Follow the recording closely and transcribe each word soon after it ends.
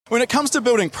When it comes to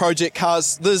building project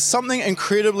cars, there's something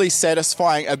incredibly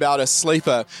satisfying about a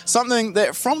sleeper, something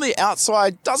that from the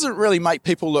outside doesn't really make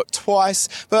people look twice,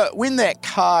 but when that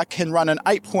car can run an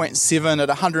 8.7 at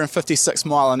 156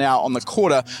 mile an hour on the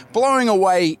quarter, blowing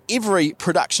away every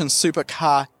production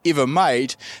supercar ever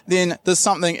made, then there's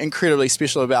something incredibly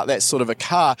special about that sort of a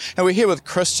car. And we're here with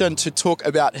Christian to talk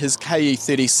about his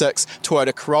KE36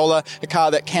 Toyota Corolla, a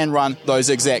car that can run those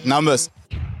exact numbers.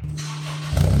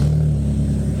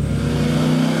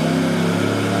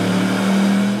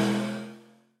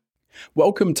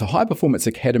 Welcome to High Performance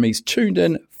Academy's Tuned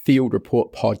In Field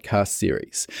Report podcast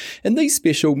series. In these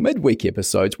special midweek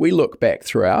episodes, we look back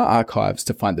through our archives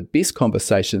to find the best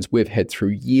conversations we've had through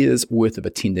years worth of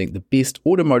attending the best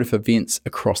automotive events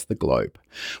across the globe.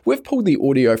 We've pulled the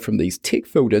audio from these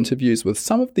tech-filled interviews with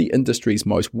some of the industry's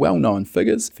most well-known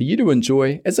figures for you to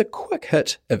enjoy as a quick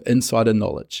hit of insider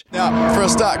knowledge. Now, for a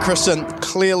start, Christian,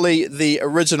 clearly the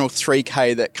original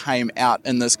 3K that came out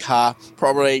in this car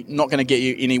probably not going to get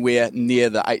you anywhere near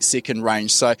the 8-second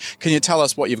range. So can you tell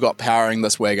us what you've got powering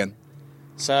this wagon?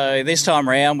 So this time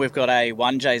around we've got a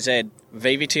 1JZ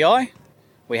VVTi.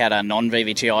 We had a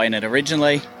non-VVTi in it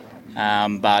originally,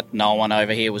 but no one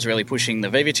over here was really pushing the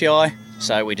VVTi,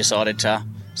 so we decided to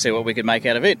see what we could make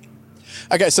out of it.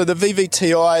 Okay, so the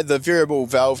VVTi, the variable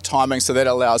valve timing, so that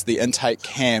allows the intake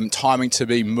cam timing to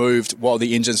be moved while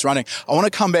the engine's running. I want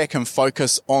to come back and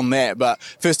focus on that, but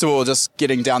first of all, just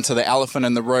getting down to the elephant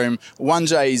in the room,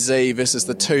 1JZ versus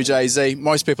the 2JZ.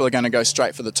 Most people are going to go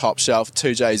straight for the top shelf,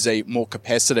 2JZ, more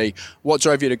capacity. What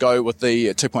drove you to go with the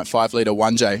 2.5 litre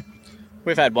 1J?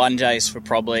 We've had 1Js for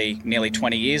probably nearly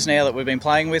 20 years now that we've been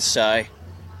playing with, so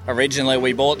originally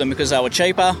we bought them because they were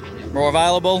cheaper, more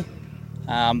available.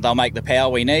 They'll make the power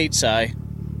we need, so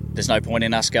there's no point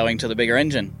in us going to the bigger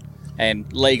engine.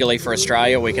 And legally for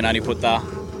Australia, we can only put the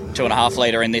 2.5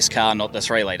 litre in this car, not the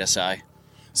 3 litre.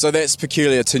 So that's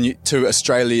peculiar to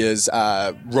Australia's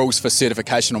rules for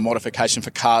certification or modification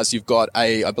for cars. You've got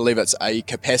I believe it's a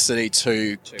capacity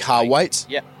to car weight.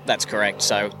 Yep, that's correct.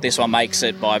 So this one makes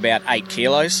it by about 8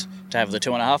 kilos to have the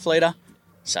 2.5 litre.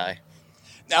 So.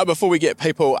 Now, before we get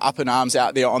people up in arms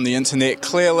out there on the internet,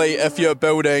 clearly if you're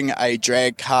building a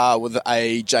drag car with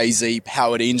a JZ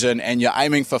powered engine and you're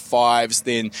aiming for 5s,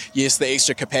 then yes, the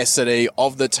extra capacity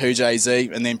of the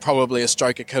 2JZ and then probably a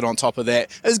stroker kit on top of that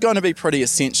is going to be pretty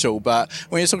essential. But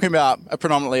when you're talking about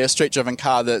predominantly a street driven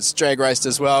car that's drag raced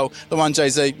as well, the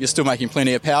 1JZ, you're still making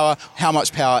plenty of power. How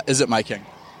much power is it making?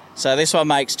 So this one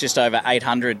makes just over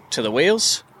 800 to the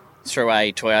wheels through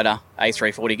a Toyota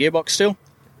A340 gearbox still.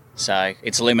 So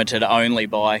it's limited only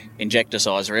by injector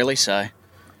size, really. So, all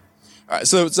right,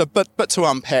 so it's a bit to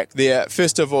unpack there.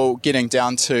 First of all, getting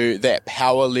down to that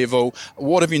power level,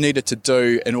 what have you needed to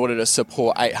do in order to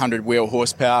support 800 wheel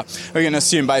horsepower? We're going to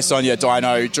assume based on your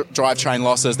dyno drivetrain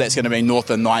losses, that's going to be north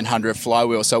of 900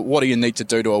 flywheel. So what do you need to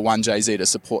do to a 1JZ to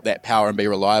support that power and be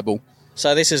reliable?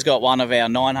 So this has got one of our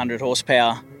 900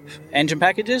 horsepower engine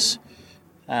packages.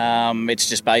 It's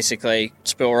just basically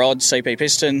spool rods, CP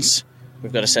pistons.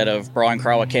 We've got a set of Brian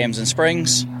Crower cams and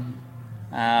springs.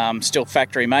 Still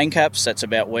factory main caps. That's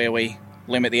about where we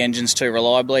limit the engines to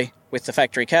reliably with the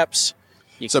factory caps.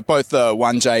 So both the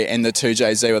 1J and the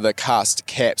 2JZ are the cast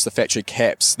caps, the factory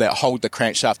caps that hold the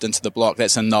crankshaft into the block.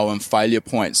 That's a known failure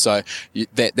point. So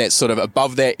that's sort of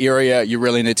above that area, you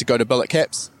really need to go to billet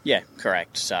caps? Yeah,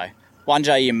 correct. So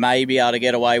 1J you may be able to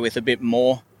get away with a bit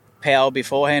more power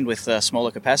beforehand with the smaller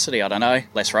capacity. I don't know,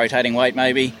 less rotating weight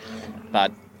maybe.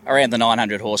 But around the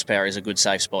 900 horsepower is a good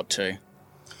safe spot to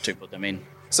put them in.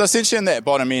 So essentially in that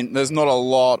bottom end, there's not a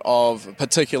lot of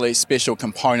particularly special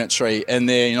componentry in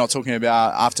there. You're not talking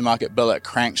about aftermarket billet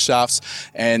crankshafts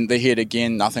and the head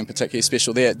again, nothing particularly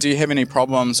special there. Do you have any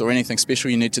problems or anything special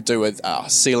you need to do with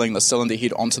sealing the cylinder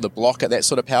head onto the block at that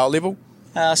sort of power level?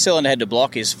 Cylinder head to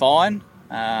block is fine.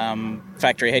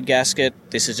 Factory head gasket,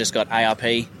 this has just got ARP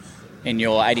in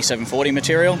your 8740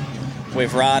 material.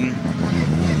 We've run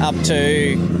up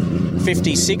to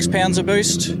 56 pounds of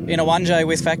boost in a 1J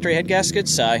with factory head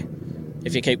gaskets, so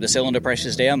if you keep the cylinder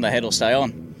pressures down, the head will stay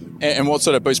on. And what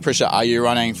sort of boost pressure are you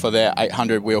running for that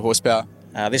 800 wheel horsepower?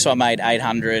 This one made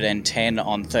 810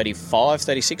 on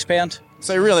 36 pound.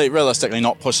 So really, realistically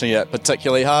not pushing it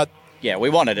particularly hard? Yeah,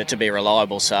 we wanted it to be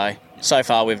reliable, so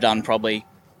far we've done probably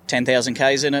 10,000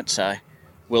 Ks in it, so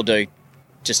we'll do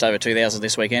just over 2,000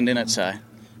 this weekend in it, so...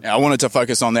 I wanted to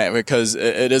focus on that because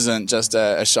it isn't just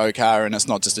a show car and it's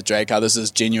not just a drag car. This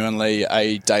is genuinely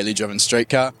a daily driven street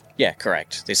car. Yeah,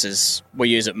 correct. We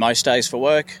use it most days for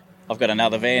work. I've got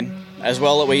another van as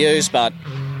well that we use, but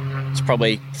it's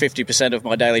probably 50% of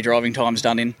my daily driving time's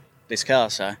done in this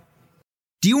car, so...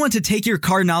 Do you want to take your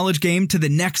car knowledge game to the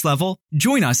next level?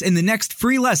 Join us in the next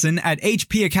free lesson at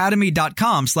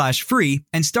hpacademy.com/free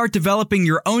and start developing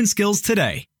your own skills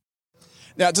today.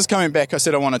 Now, just coming back, I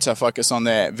said I wanted to focus on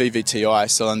that VVTi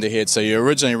cylinder head. So you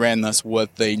originally ran this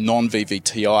with the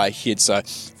non-VVTi head, so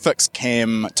fixed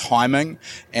cam timing,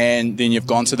 and then you've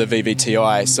gone to the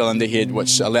VVTi cylinder head,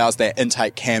 which allows that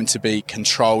intake cam to be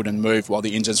controlled and moved while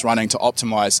the engine's running to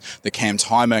optimise the cam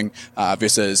timing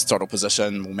versus throttle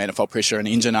position, manifold pressure and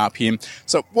engine RPM.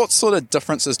 So what sort of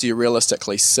differences do you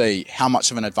realistically see? How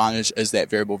much of an advantage is that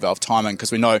variable valve timing?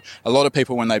 Because we know a lot of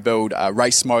people, when they build a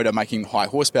race motor making high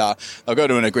horsepower, they'll go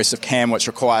to an aggressive cam, which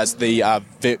requires the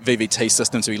VVT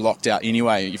system to be locked out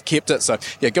anyway. You've kept it, so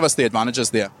yeah, give us the advantages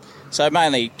there. So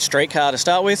mainly street car to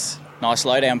start with, nice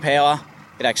low down power.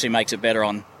 It actually makes it better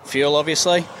on fuel,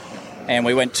 obviously. And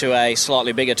we went to a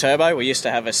slightly bigger turbo. We used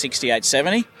to have a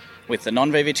 6870 with the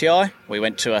non-VVTi. We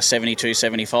went to a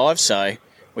 7275, so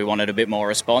we wanted a bit more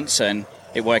response, and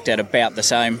it worked out about the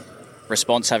same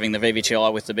response having the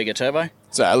VVTi with the bigger turbo.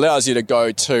 So it allows you to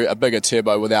go to a bigger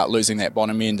turbo without losing that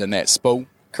bottom end and that spool?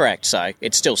 Correct, so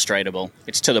it's still straightable.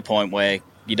 It's to the point where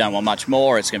you don't want much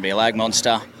more, it's going to be a lag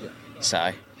monster.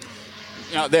 So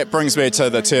now, that brings me to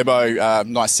the turbo.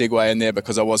 Nice segue in there,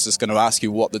 because I was just going to ask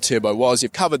you what the turbo was.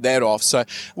 You've covered that off. So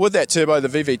with that turbo, the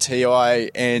VVTi,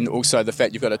 and also the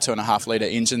fact you've got a 2.5 litre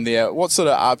engine there, what sort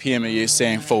of RPM are you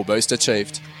seeing full boost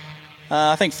achieved?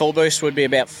 I think full boost would be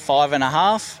about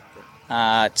 5.5.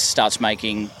 It starts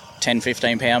making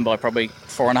 10-15 pound by probably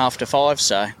 4.5 to 5.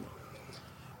 So,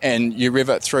 and you rev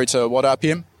it through to what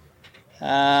RPM?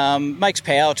 Makes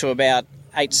power to about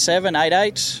 8.7,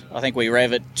 8.8. I think we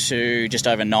rev it to just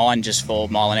over 9 just for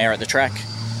mile an hour at the track.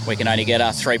 We can only get a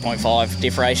 3.5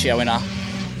 diff ratio in a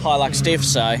Hilux diff.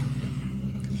 So, all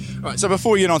right, so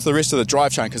before we get on to the rest of the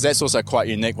drivetrain, because that's also quite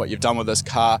unique what you've done with this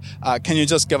car, can you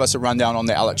just give us a rundown on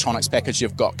the electronics package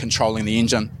you've got controlling the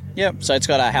engine? Yep, so it's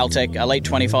got a Haltech Elite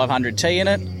 2500T in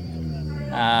it.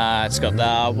 It's got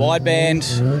the wideband.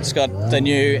 It's got the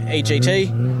new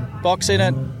EGT box in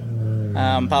it.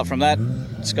 Apart from that,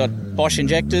 it's got Bosch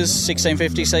injectors,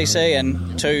 1650cc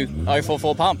and 2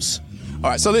 044 pumps. All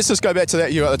right, so let's just go back to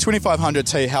that. You've got the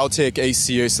 2500T Haltech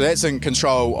ECU, so that's in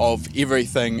control of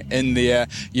everything in there.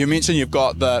 You mentioned you've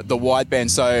got the wideband,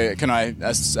 so can I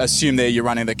assume there you're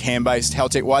running the cam-based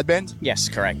Haltech wideband? Yes,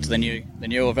 correct. The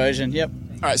newer version, yep.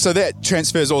 All right, so that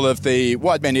transfers all of the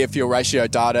wideband air-fuel ratio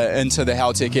data into the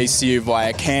Haltech ECU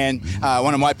via CAN.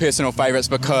 One of my personal favourites,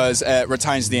 because it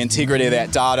retains the integrity of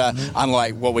that data,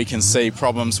 unlike what we can see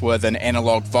problems with an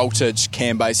analog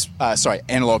voltage-based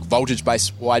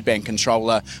wideband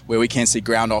controller, where we can see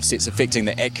ground offsets affecting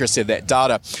the accuracy of that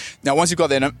data. Now, once you've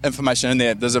got that information in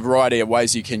there, there's a variety of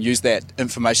ways you can use that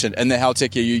information in the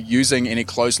Haltech. Are you using any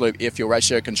closed-loop air-fuel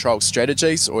ratio control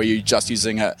strategies, or are you just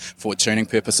using it for tuning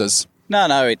purposes?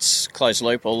 No, it's closed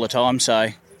loop all the time, so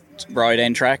it's road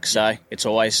and track, so it's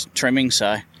always trimming.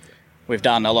 So we've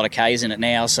done a lot of Ks in it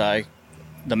now, so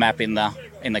the map in the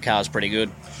car is pretty good.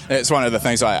 It's one of the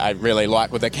things I really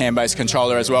like with the cam-based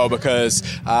controller as well, because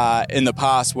in the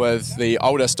past with the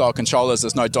older style controllers,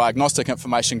 there's no diagnostic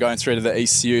information going through to the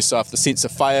ECU, so if the sensor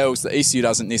fails, the ECU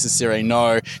doesn't necessarily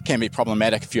know. It can be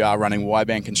problematic if you are running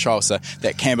wideband control, so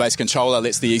that cam-based controller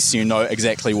lets the ECU know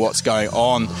exactly what's going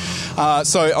on.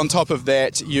 So on top of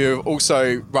that, you're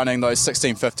also running those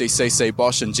 1650cc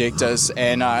Bosch injectors,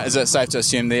 and is it safe to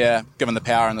assume there, given the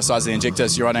power and the size of the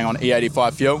injectors, you're running on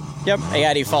E85 fuel? Yep,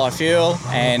 E85 fuel,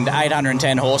 and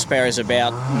 810 horsepower is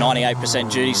about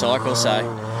 98% duty cycle, so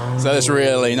there's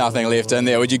really nothing left in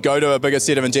there. Would you go to a bigger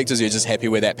set of injectors, or you're just happy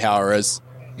where that power is?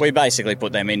 We basically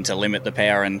put them in to limit the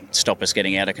power and stop us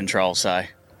getting out of control, so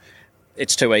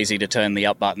it's too easy to turn the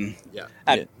up button. Yeah.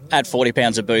 At 40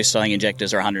 pounds of boost, I think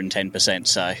injectors are 110%,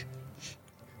 so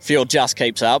fuel just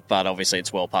keeps up, but obviously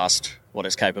it's well past what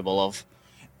it's capable of.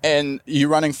 And are you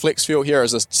running flex fuel here, or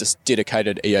is this just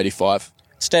dedicated E85?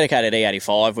 It's dedicated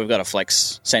E85. We've got a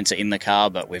flex sensor in the car,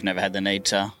 but we've never had the need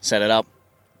to set it up.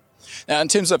 Now, in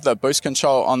terms of the boost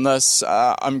control on this,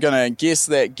 I'm going to guess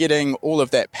that getting all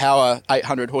of that power,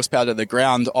 800 horsepower to the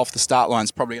ground off the start line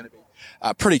is probably going to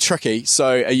be pretty tricky. So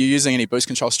are you using any boost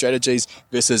control strategies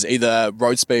versus either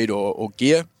road speed or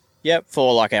gear? Yep,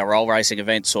 for like our roll racing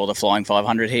events or the Flying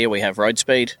 500 here, we have road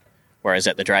speed, whereas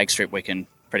at the drag strip we can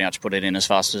pretty much put it in as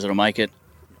fast as it'll make it.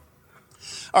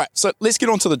 All right, so let's get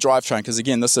on to the drivetrain, because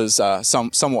again, this is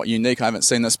somewhat unique. I haven't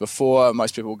seen this before.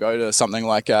 Most people go to something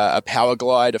like a Power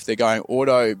Glide if they're going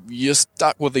auto. You're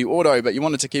stuck with the auto, but you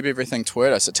wanted to keep everything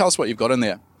Toyota. So tell us what you've got in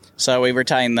there. So we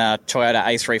retain the Toyota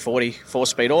A340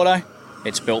 4-speed auto.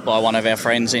 It's built by one of our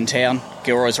friends in town,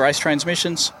 Gilroy's Race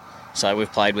Transmissions. So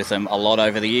we've played with them a lot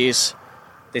over the years.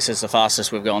 This is the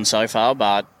fastest we've gone so far,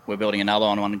 but we're building another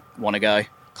one and want to go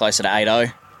closer to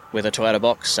 8.0 with a Toyota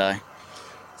box. So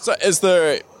is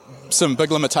there some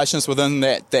big limitations within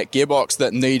that gearbox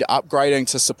that need upgrading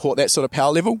to support that sort of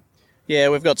power level? Yeah,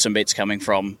 we've got some bits coming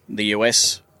from the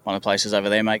US. One of the places over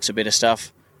there makes a bit of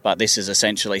stuff, but this is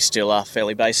essentially still a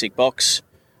fairly basic box.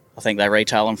 I think they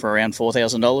retail them for around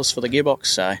 $4,000 for the gearbox,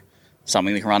 so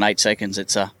something that can run 8 seconds,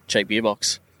 it's a cheap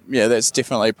gearbox. Yeah, that's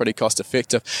definitely pretty cost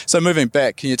effective. So moving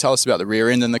back, can you tell us about the rear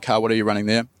end in the car? What are you running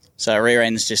there? So rear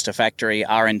end's just a factory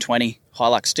RN20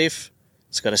 Hilux diff.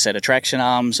 It's got a set of traction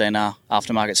arms and a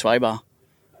aftermarket sway bar.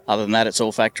 Other than that, it's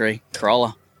all factory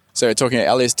Corolla. So you're talking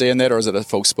LSD in that, or is it a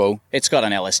full spool? It's got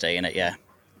an LSD in it, yeah.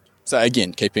 So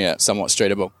again, keeping it somewhat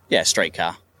streetable. Yeah, street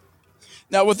car.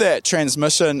 Now with that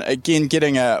transmission, again,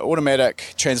 getting an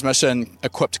automatic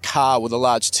transmission-equipped car with a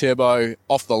large turbo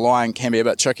off the line can be a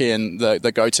bit tricky, and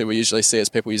the go-to we usually see is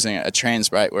people using a trans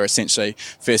brake, where essentially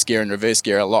first gear and reverse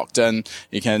gear are locked in.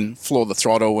 You can floor the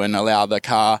throttle and allow the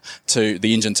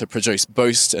engine to produce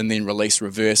boost and then release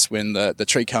reverse when the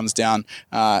tree comes down.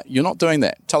 You're not doing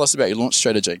that. Tell us about your launch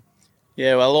strategy.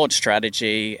 Yeah, well, launch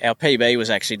strategy, our PB was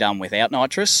actually done without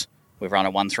nitrous. We've run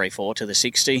a 134 to the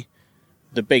 60.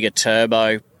 The bigger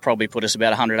turbo probably put us about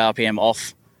 100 RPM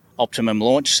off optimum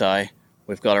launch, so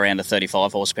we've got around a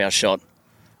 35 horsepower shot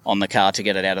on the car to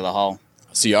get it out of the hole.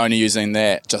 So you're only using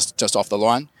that just off the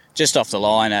line? Just off the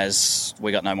line, as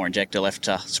we got no more injector left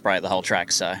to spray at the whole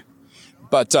track. So.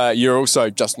 But you're also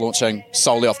just launching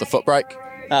solely off the foot brake?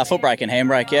 Foot brake and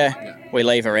handbrake, yeah. We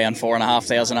leave around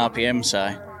 4,500 RPM,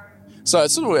 so... So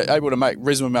it's sort of able to make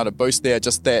reasonable amount of boost there,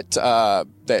 just that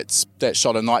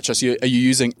shot of nitrous. Are you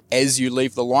using as you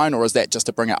leave the line, or is that just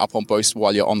to bring it up on boost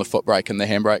while you're on the foot brake and the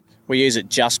handbrake? We use it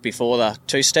just before the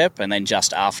two-step and then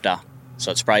just after. So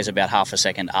it sprays about half a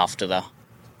second after the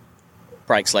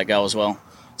brakes let go as well.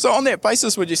 So on that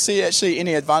basis, would you see actually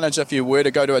any advantage if you were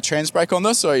to go to a trans brake on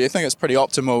this, or you think it's pretty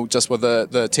optimal just with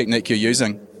the technique you're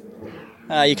using?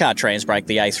 You can't trans brake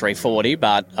the A340,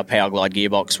 but a power glide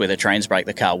gearbox with a trans brake,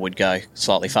 the car would go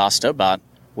slightly faster, but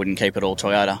wouldn't keep it all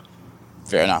Toyota.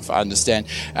 Fair enough, I understand.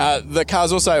 The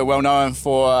car's also well known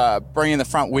for bringing the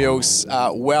front wheels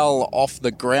well off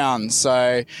the ground.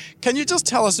 So can you just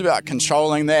tell us about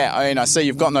controlling that? I mean, I see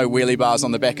you've got no wheelie bars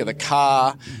on the back of the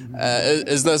car.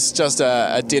 Is this just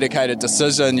a dedicated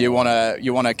decision? You want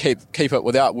to keep it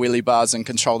without wheelie bars and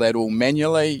control that all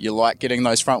manually? You like getting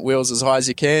those front wheels as high as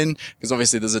you can? Because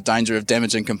obviously there's a danger of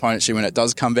damaging componentry when it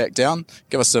does come back down.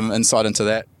 Give us some insight into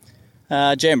that.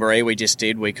 Jamboree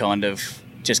we kind of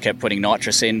just kept putting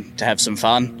nitrous in to have some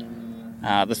fun.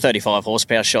 The 35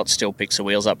 horsepower shot still picks the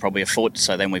wheels up probably a foot,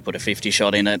 so then we put a 50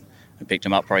 shot in it and picked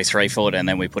them up probably 3 foot, and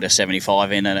then we put a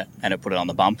 75 in it and it put it on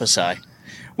the bumper. So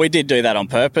we did do that on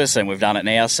purpose, and we've done it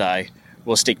now, so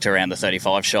we'll stick to around the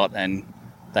 35 shot, and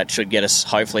that should get us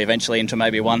hopefully eventually into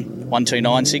maybe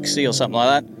 12960 or something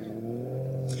like that.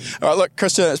 All right, look,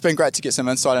 Christian, it's been great to get some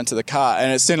insight into the car,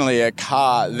 and it's certainly a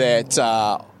car that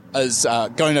is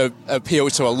going to appeal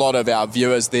to a lot of our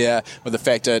viewers there, with the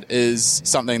fact it is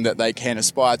something that they can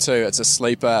aspire to. It's a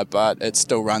sleeper, but it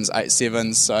still runs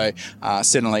 8.7, so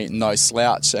certainly no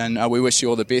slouch. And we wish you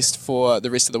all the best for the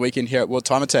rest of the weekend here at World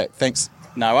Time Attack. Thanks.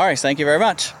 No worries. Thank you very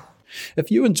much.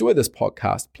 If you enjoy this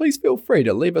podcast, please feel free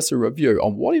to leave us a review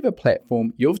on whatever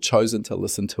platform you've chosen to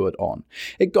listen to it on.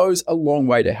 It goes a long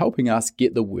way to helping us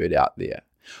get the word out there.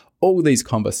 All these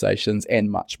conversations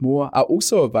and much more are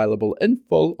also available in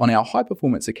full on our High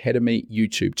Performance Academy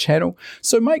YouTube channel,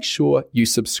 so make sure you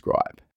subscribe.